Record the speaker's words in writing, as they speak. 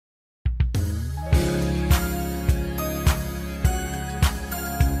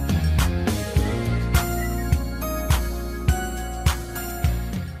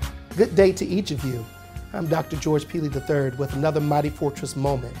Good day to each of you. I'm Dr. George Peely III with another Mighty Fortress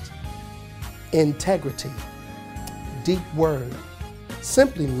moment. Integrity, deep word,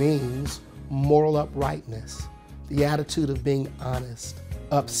 simply means moral uprightness, the attitude of being honest,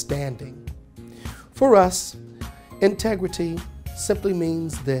 upstanding. For us, integrity simply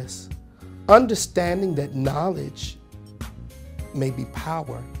means this: understanding that knowledge may be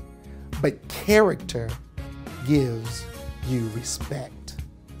power, but character gives you respect.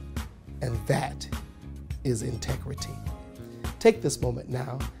 And that is integrity. Take this moment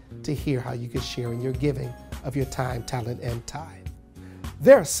now to hear how you can share in your giving of your time, talent, and tithe.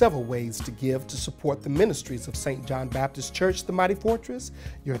 There are several ways to give to support the ministries of St. John Baptist Church, the Mighty Fortress,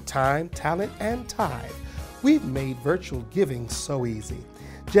 your time, talent, and tithe. We've made virtual giving so easy.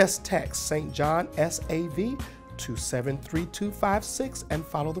 Just text St. John SAV to 73256 and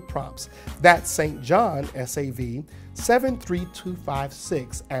follow the prompts. That's St. John SAV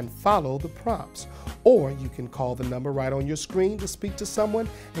 73256 and follow the prompts. Or you can call the number right on your screen to speak to someone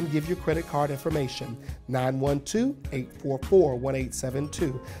and give your credit card information,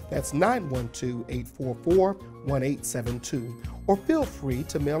 912-844-1872. That's 912-844-1872. Or feel free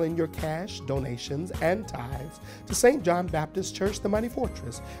to mail in your cash, donations, and tithes to St. John Baptist Church, the Mighty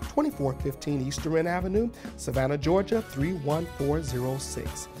Fortress, 2415 East DeRenne Avenue, Savannah, Georgia,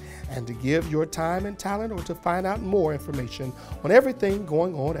 31406. And to give your time and talent, or to find out more information on everything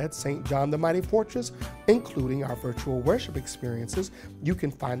going on at St. John the Mighty Fortress, including our virtual worship experiences, you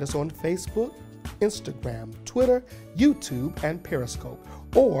can find us on Facebook, Instagram, Twitter, YouTube, and Periscope,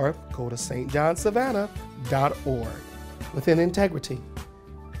 or go to stjohnsavannah.org. Within integrity,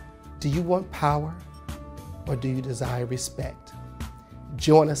 do you want power or do you desire respect?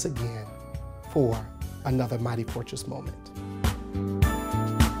 Join us again for another Mighty Fortress moment.